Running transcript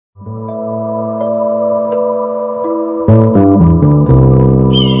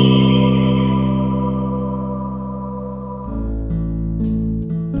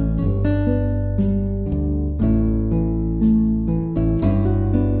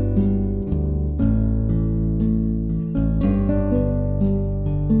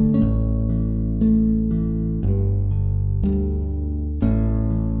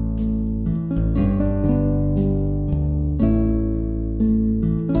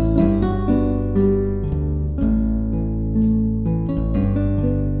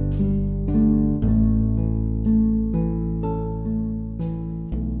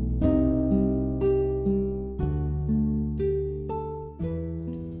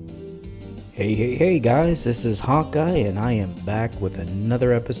Hey guys, this is Hawkeye and I am back with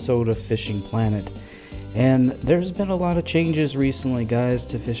another episode of Fishing Planet. And there's been a lot of changes recently, guys,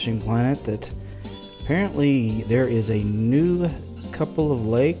 to Fishing Planet. That apparently there is a new couple of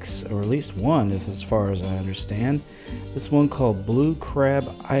lakes, or at least one, as far as I understand. This one called Blue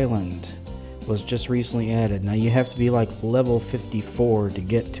Crab Island was just recently added. Now you have to be like level 54 to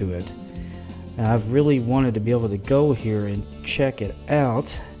get to it. Now, I've really wanted to be able to go here and check it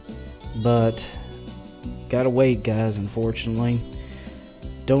out, but gotta wait, guys, unfortunately.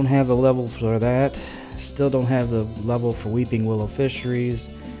 Don't have the level for that. Still don't have the level for Weeping Willow Fisheries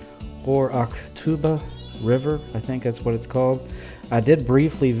or Aktuba River, I think that's what it's called. I did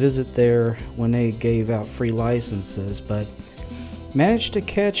briefly visit there when they gave out free licenses, but managed to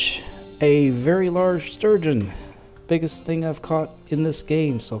catch a very large sturgeon. Biggest thing I've caught in this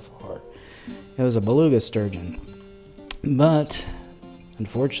game so far. It was a beluga sturgeon, but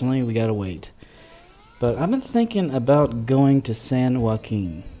unfortunately we gotta wait. But I've been thinking about going to San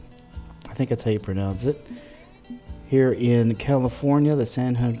Joaquin, I think that's how you pronounce it, here in California, the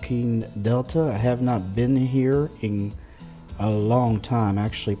San Joaquin Delta. I have not been here in a long time,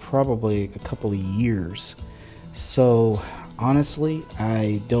 actually probably a couple of years. So honestly,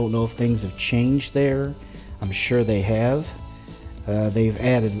 I don't know if things have changed there. I'm sure they have. They've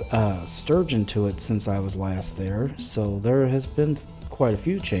added sturgeon to it since I was last there, so there has been quite a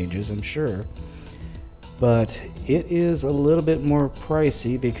few changes, I'm sure. But it is a little bit more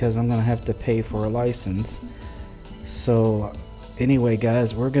pricey because I'm going to have to pay for a license. So anyway,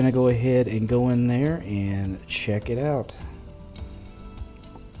 guys, we're going to go ahead and go in there and check it out.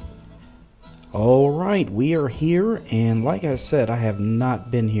 Alright, we are here, and like I said, I have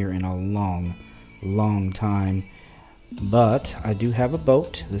not been here in a long time. But I do have a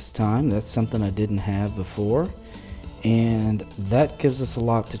boat this time. That's something I didn't have before, and that gives us a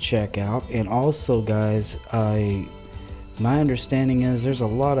lot to check out. And also, guys, my understanding is there's a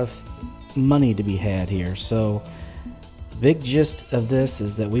lot of money to be had here. So the big gist of this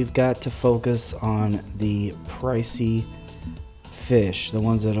is that we've got to focus on the pricey fish, the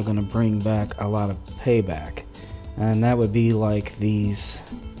ones that are going to bring back a lot of payback, and that would be like these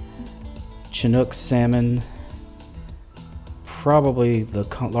Chinook salmon, probably the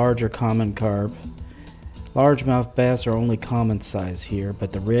larger common carp. Largemouth bass are only common size here,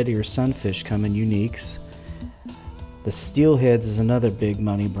 but the red ear sunfish come in uniques. The steelheads is another big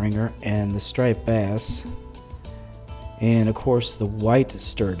money bringer, and the striped bass, and of course the white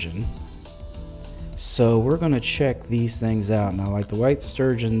sturgeon. So we're going to check these things out. Now, like the white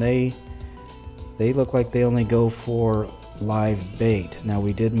sturgeon, they look like they only go for live bait. Now,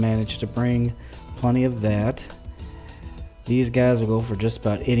 we did manage to bring plenty of that. These guys will go for just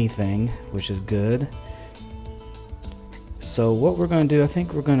about anything, which is good. So what we're going to do, I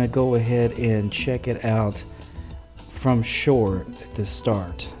think we're going to go ahead and check it out from shore at the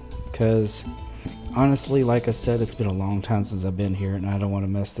start, because honestly, like I said, it's been a long time since I've been here and I don't want to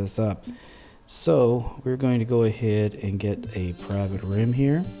mess this up. So we're going to go ahead and get a private rim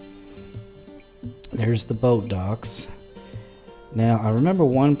here. There's the boat docks. Now, I remember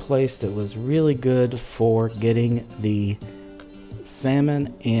one place that was really good for getting the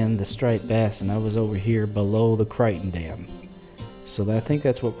salmon and the striped bass, and I was over here below the Cryton Dam. So I think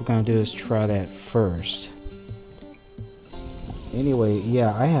that's what we're going to do, is try that first. Anyway,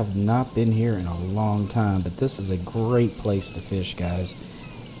 yeah, I have not been here in a long time, but this is a great place to fish, guys.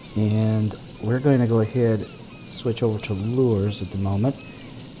 And we're going to go ahead and switch over to lures at the moment.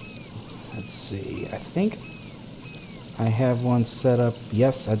 Let's see, I think I have one set up.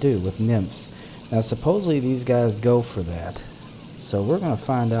 Yes, I do, with nymphs. Now, supposedly these guys go for that. So we're going to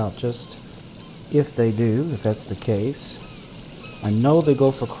find out just if they do, if that's the case. I know they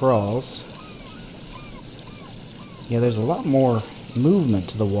go for crawls. Yeah, there's a lot more movement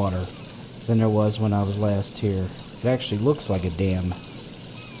to the water than there was when I was last here. It actually looks like a dam.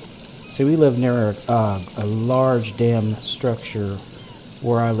 See, we live near a large dam structure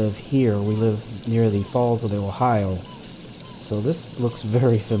where I live here. We live near the Falls of the Ohio. So this looks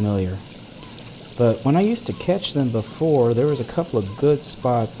very familiar. But when I used to catch them before, there was a couple of good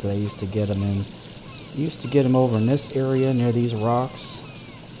spots that I used to get them in. I used to get them over in this area near these rocks.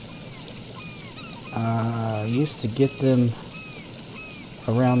 I used to get them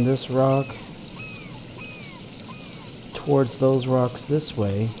around this rock, towards those rocks this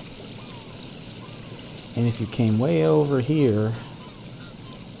way. And if you came way over here,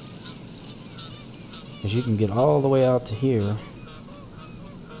 as you can get all the way out to here,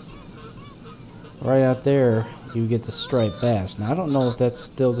 right out there, you get the striped bass. Now, I don't know if that's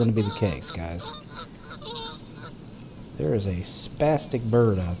still going to be the case, guys. There is a spastic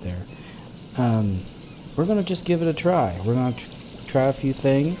bird out there. we're gonna just give it a try. We're gonna try a few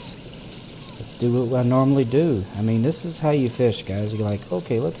things, do what I normally do. I mean, this is how you fish, guys. You're like,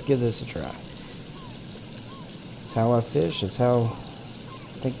 okay, let's give this a try. It's how I fish. It's how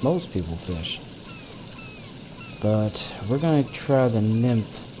I think most people fish. But we're gonna try the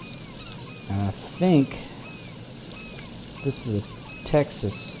nymph. And I think this is a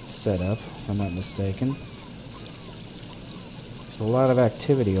Texas setup, if I'm not mistaken. There's a lot of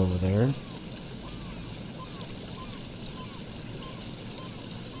activity over there.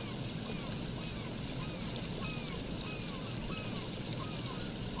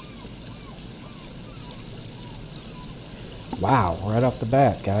 Wow, right off the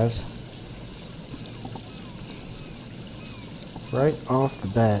bat, guys. Right off the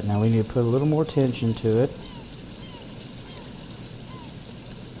bat. Now we need to put a little more attention to it.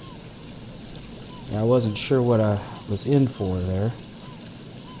 Yeah, I wasn't sure what I was in for there.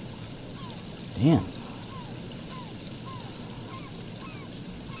 Damn.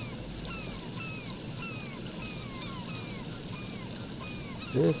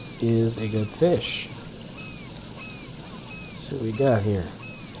 This is a good fish. Let's see what we got here.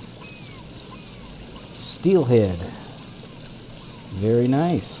 Steelhead. Very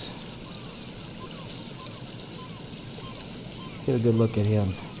nice. Let's get a good look at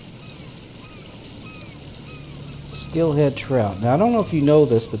him. Steelhead trout. Now I don't know if you know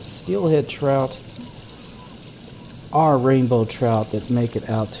this, but the steelhead trout are rainbow trout that make it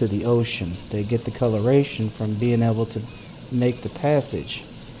out to the ocean. They get the coloration from being able to make the passage.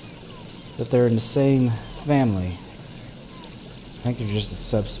 But they're in the same family. I think they're just a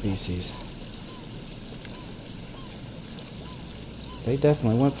subspecies. They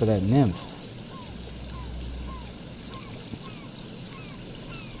definitely went for that nymph.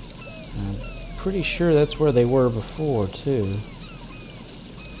 I'm pretty sure that's where they were before, too.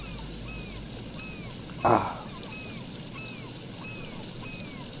 Ah.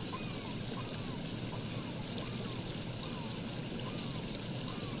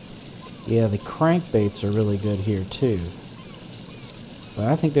 Yeah, the crankbaits are really good here, too. But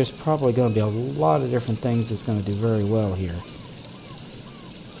I think there's probably going to be a lot of different things that's going to do very well here.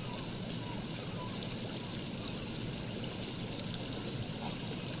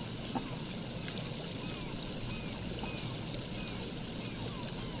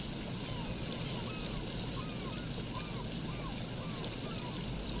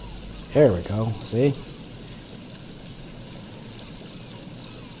 There we go, see?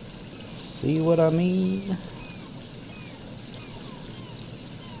 See what I mean?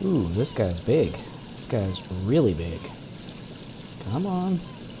 Ooh, this guy's big. This guy's really big. Come on.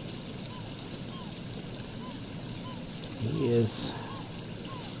 He is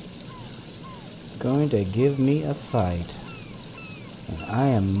going to give me a fight. And I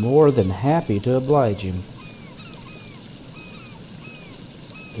am more than happy to oblige him.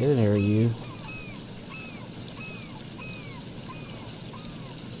 Get in there, you.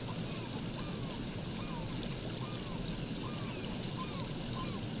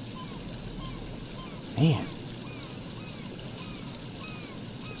 Man.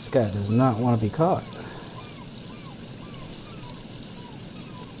 This guy does not want to be caught.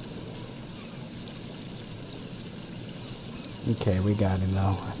 Okay, we got him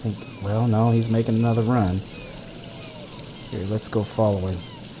though. I think, well, no, he's making another run. Here, let's go follow him.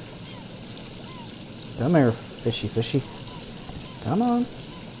 Come here, fishy, fishy. Come on.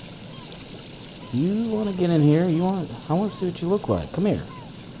 You want to get in here? I want to see what you look like. Come here.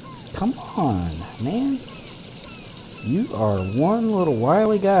 Come on, man. You are one little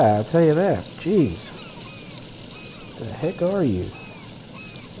wily guy, I'll tell you that. Jeez. What the heck are you?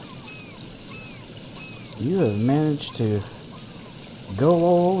 You have managed to go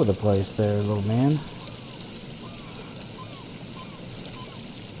all over the place there, little man.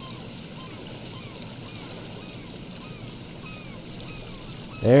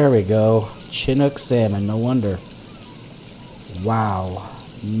 There we go. Chinook salmon, no wonder. Wow.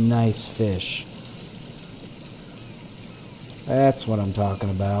 Nice fish. That's what I'm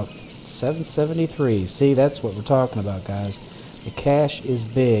talking about. 773. See, that's what we're talking about, guys. The cache is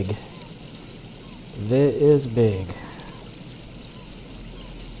big. It is big.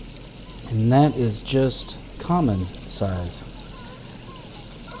 And that is just common size.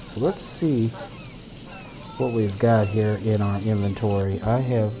 So let's see what we've got here in our inventory. I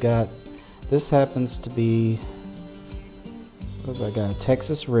have got, this happens to be, what have I got? A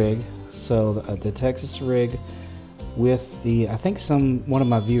Texas rig. So the Texas rig with the, I think one of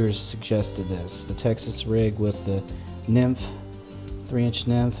my viewers suggested this, the Texas rig with the nymph, 3-inch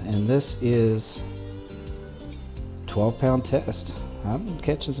nymph, and this is 12-pound test. I'm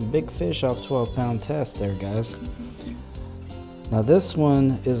catching some big fish off 12-pound test there, guys. Now this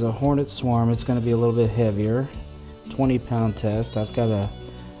one is a hornet swarm. It's going to be a little bit heavier. 20-pound test. I've got a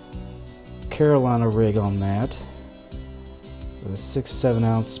Carolina rig on that with a 6-7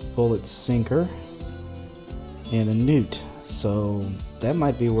 ounce bullet sinker and a newt. So that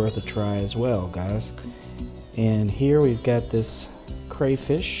might be worth a try as well, guys. And here we've got this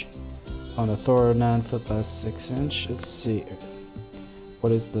crayfish on a Thor 9 foot by 6 inch. Let's see.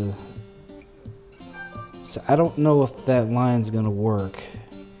 What is the... So I don't know if that line's going to work.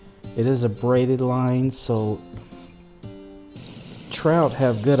 It is a braided line, so trout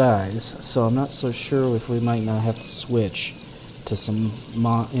have good eyes, so I'm not so sure if we might not have to switch to some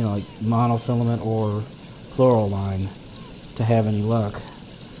like monofilament or floral line to have any luck.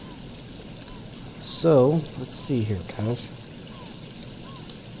 So let's see here, guys.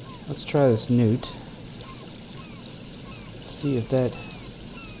 Let's try this newt. See if that...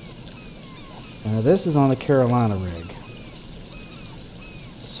 Now this is on a Carolina rig.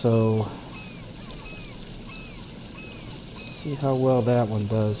 So see how well that one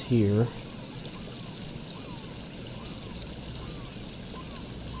does here.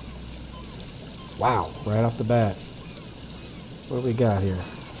 Wow, right off the bat. What do we got here?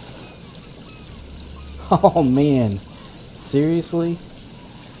 Oh man, seriously?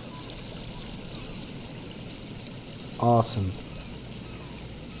 Awesome.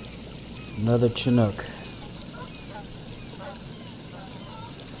 Another Chinook.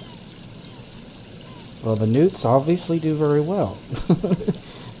 Well, the newts obviously do very well.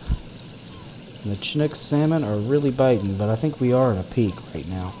 The Chinook salmon are really biting, but I think we are at a peak right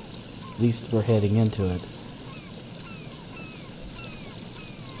now. At least we're heading into it.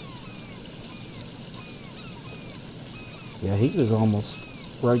 Yeah, he was almost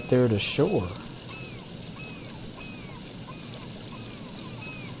right there to shore.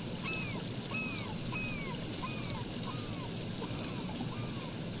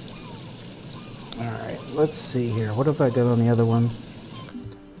 Alright, let's see here. What have I got on the other one?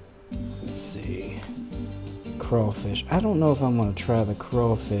 Let's see. Crawfish. I don't know if I'm going to try the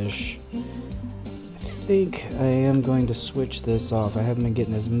crawfish. I think I am going to switch this off. I haven't been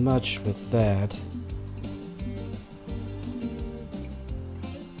getting as much with that.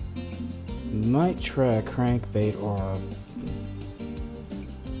 Might try a crankbait or a...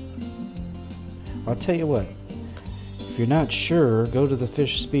 I'll tell you what. If you're not sure, go to the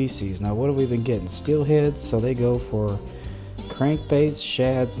fish species. Now, what have we been getting? Steelheads, so they go for crankbaits,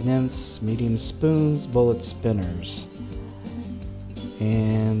 shads, nymphs, medium spoons, bullet spinners.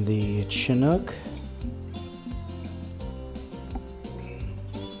 And the Chinook,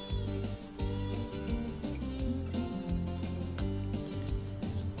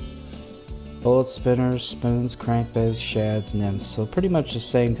 bullet spinners, spoons, crankbaits, shads, nymphs. So pretty much the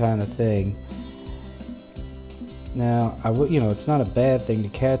same kind of thing. Now, it's not a bad thing to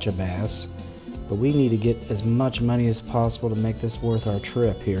catch a bass, but we need to get as much money as possible to make this worth our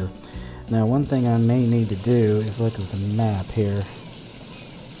trip here. Now, one thing I may need to do is look at the map here.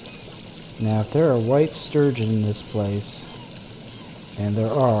 Now, if there are white sturgeon in this place, and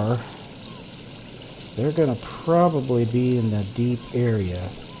there are, they're going to probably be in the deep area.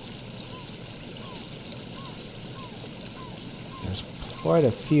 There's quite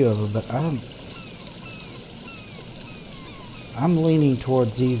a few of them, but I'm leaning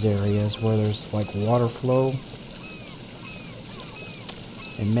towards these areas where there's like water flow,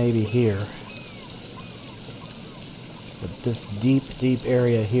 and maybe here. But this deep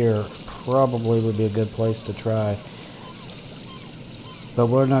area here probably would be a good place to try. But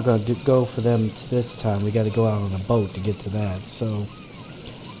we're not going to go for them this time. We got to go out on a boat to get to that. So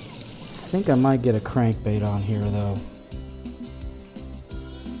I think I might get a crankbait on here though.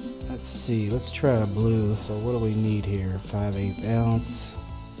 Let's see, let's try a blue. So what do we need here? 5/8 ounce,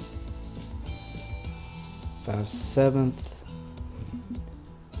 5/7.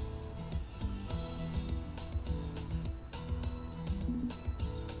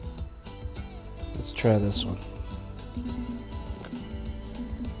 Let's try this one.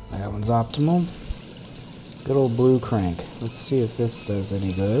 That one's optimal. Good old blue crank. Let's see if this does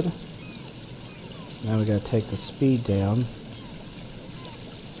any good. Now we gotta take the speed down.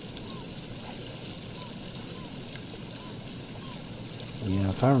 Yeah,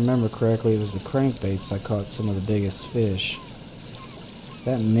 if I remember correctly, it was the crankbaits I caught some of the biggest fish.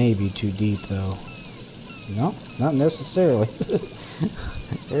 That may be too deep though. No, not necessarily.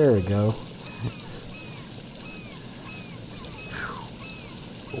 There we go.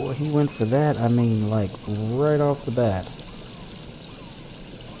 Boy, he went for that, I mean, like, right off the bat.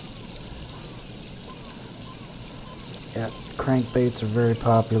 Yeah, crankbaits are very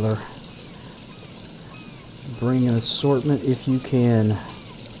popular. Bring an assortment if you can.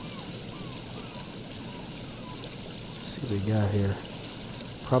 Let's see what we got here.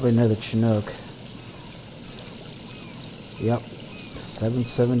 Probably another Chinook. Yep,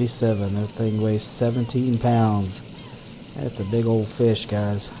 777. That thing weighs 17 pounds. That's a big old fish,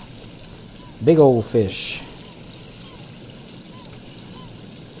 guys. Big old fish.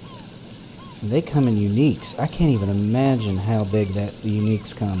 And they come in uniques. I can't even imagine how big the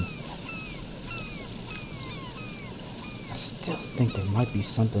uniques come. I still think there might be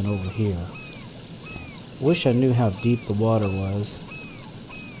something over here. Wish I knew how deep the water was.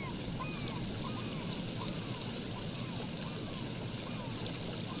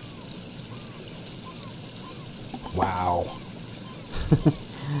 Wow.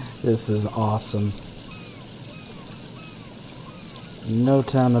 This is awesome. No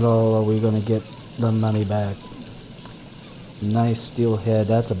time at all are we going to get the money back. Nice steelhead.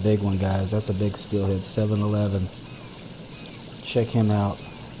 That's a big one, guys. That's a big steelhead. 711. Check him out.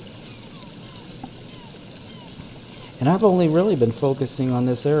 And I've only really been focusing on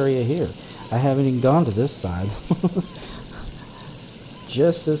this area here. I haven't even gone to this side.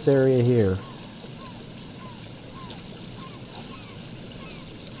 Just this area here.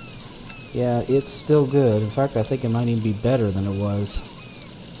 Yeah, it's still good. In fact, I think it might even be better than it was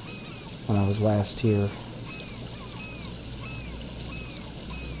when I was last here.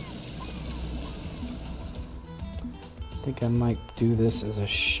 I think I might do this as a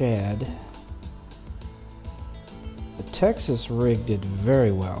shad. The Texas rig did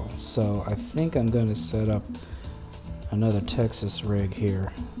very well, so I think I'm going to set up another Texas rig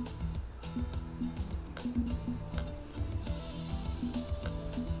here.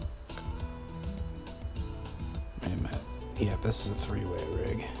 Yeah, this is a three-way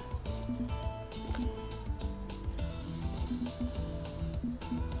rig.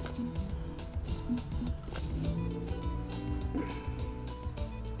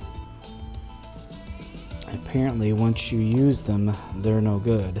 Apparently, once you use them, they're no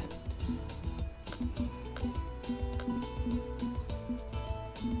good.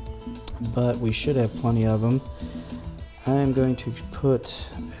 But we should have plenty of them. I'm going to put...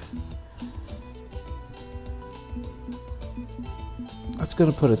 Let's go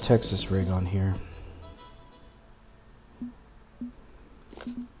to put a Texas rig on here.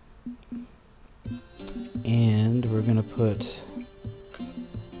 And we're going to put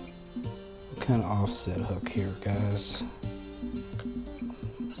a kind of offset hook here, guys.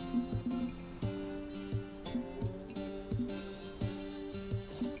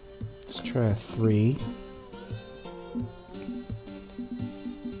 Let's try a 3.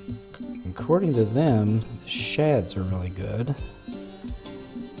 According to them, the shads are really good.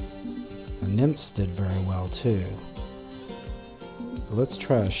 The nymphs did very well too. But let's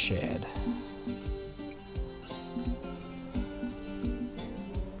try a shad.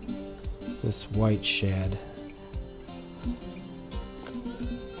 This white shad.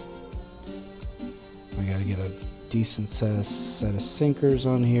 We gotta get a decent set of sinkers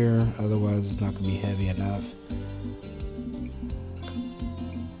on here, otherwise it's not gonna be heavy enough.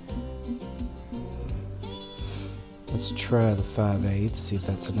 Let's try the 5/8, see if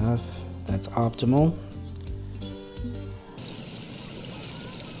that's enough. That's optimal.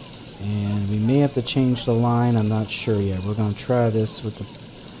 And we may have to change the line, I'm not sure yet. We're going to try this with the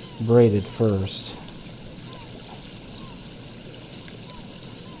braided first.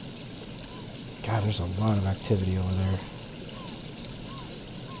 God, there's a lot of activity over there.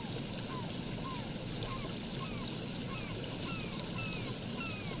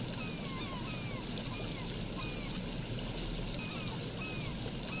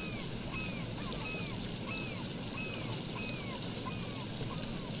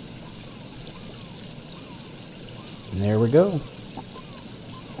 And there we go.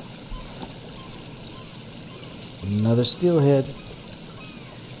 Another steelhead.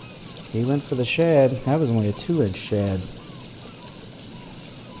 He went for the shad. That was only a 2-inch shad.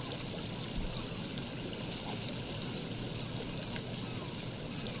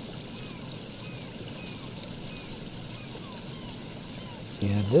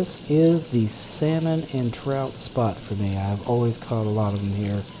 Yeah, this is the salmon and trout spot for me. I've always caught a lot of them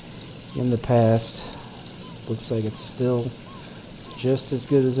here in the past. Looks like it's still just as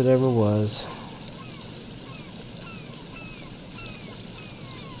good as it ever was.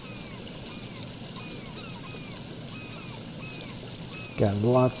 Got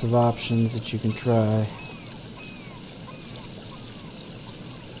lots of options that you can try.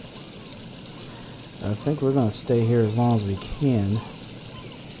 I think we're going to stay here as long as we can.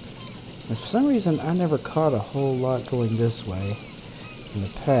 And for some reason, I never caught a whole lot going this way in the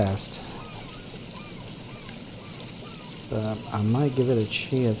past. But I might give it a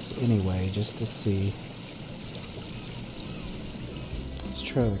chance anyway, just to see. Let's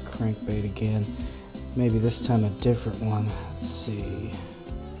try the crankbait again. Maybe this time a different one. Let's see.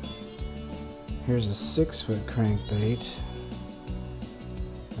 Here's a 6-foot crankbait.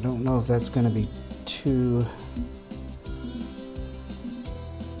 I don't know if that's going to be too...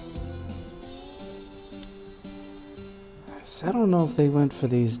 I don't know if they went for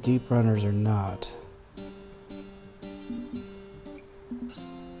these deep runners or not.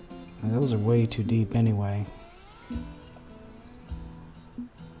 Those are way too deep anyway.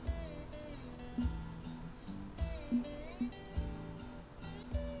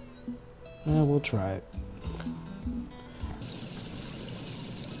 We'll try it.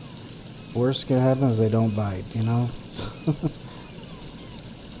 Worst can happen is they don't bite, you know?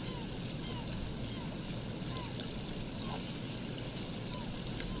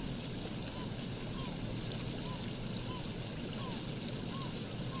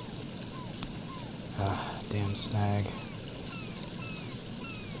 Damn snag.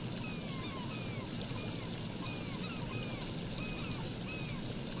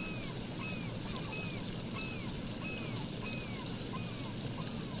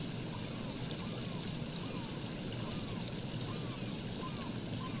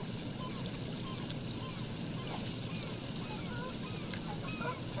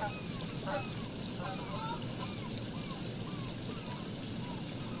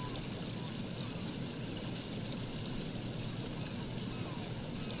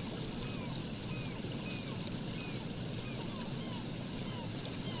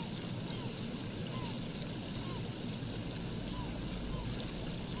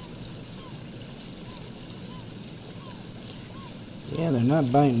 Yeah, they're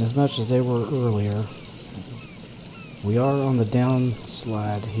not biting as much as they were earlier. We are on the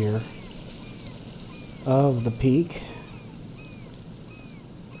downslide here of the peak.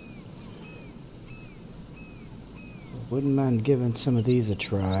 Wouldn't mind giving some of these a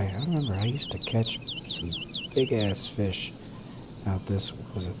try. I remember I used to catch some big ass fish out this.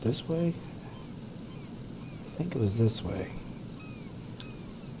 Was it this way? I think it was this way.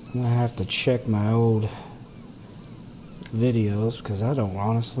 I'm gonna have to check my old videos because I don't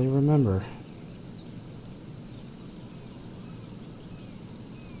honestly remember.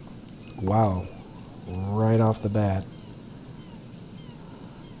 Wow, right off the bat.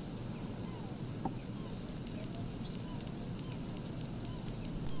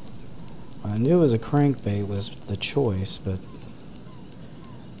 I knew it was a crankbait was the choice, but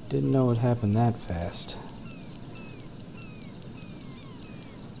didn't know it happened that fast.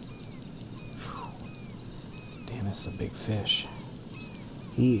 That's a big fish.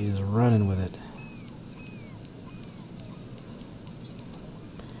 He is running with it.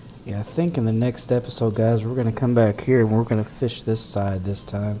 Yeah, I think in the next episode, guys, we're going to come back here and we're going to fish this side this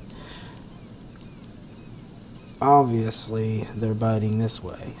time. Obviously, they're biting this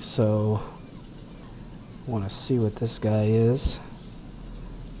way, so I want to see what this guy is.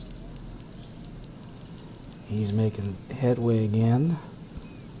 He's making headway again.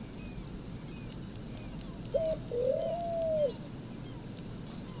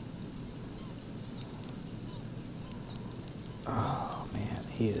 Oh man,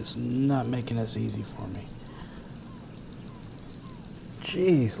 he is not making this easy for me.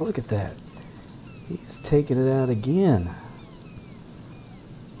 Jeez, look at that. He's taking it out again.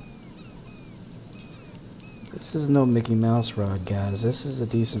 This is no Mickey Mouse rod, guys. This is a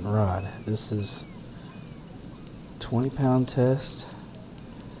decent rod. This is 20-pound test.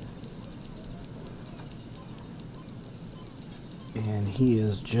 And he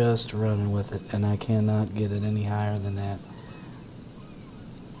is just running with it, and I cannot get it any higher than that.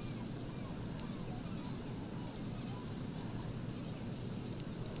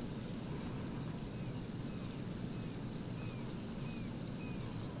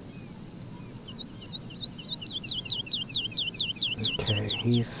 Okay,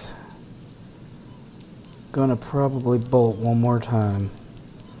 he's gonna probably bolt one more time.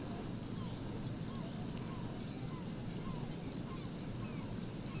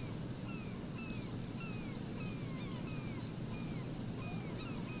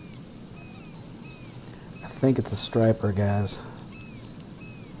 I think it's a striper, guys.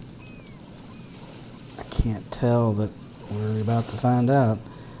 I can't tell, but we're about to find out.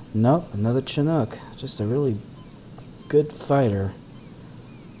 Nope, another Chinook. Just a really good fighter.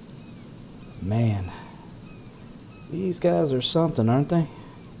 Man, these guys are something, aren't they?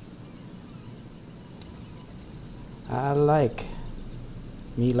 I like.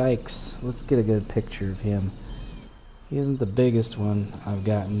 Me likes. Let's get a good picture of him. He isn't the biggest one I've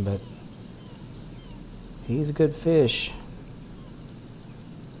gotten, but he's a good fish.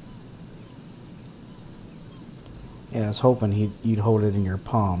 Yeah, I was hoping you'd hold it in your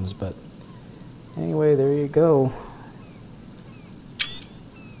palms, but anyway, there you go.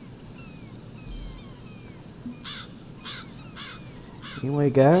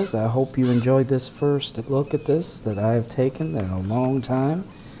 Anyway, guys, I hope you enjoyed this first look at this that I've taken in a long time.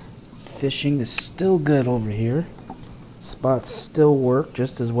 Fishing is still good over here. Spots still work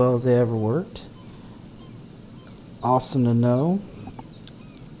just as well as they ever worked. Awesome to know.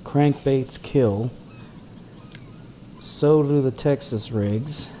 Crankbaits kill. So do the Texas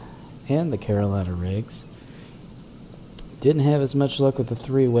rigs and the Carolina rigs. Didn't have as much luck with the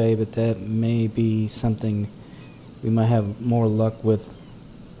three-way, but that may be something we might have more luck with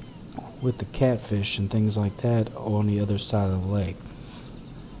the catfish and things like that on the other side of the lake.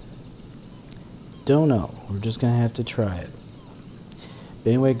 Don't know. We're just gonna have to try it. But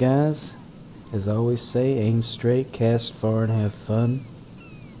anyway, guys, as I always say, aim straight, cast far, and have fun.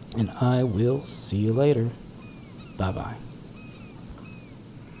 And I will see you later. Bye-bye.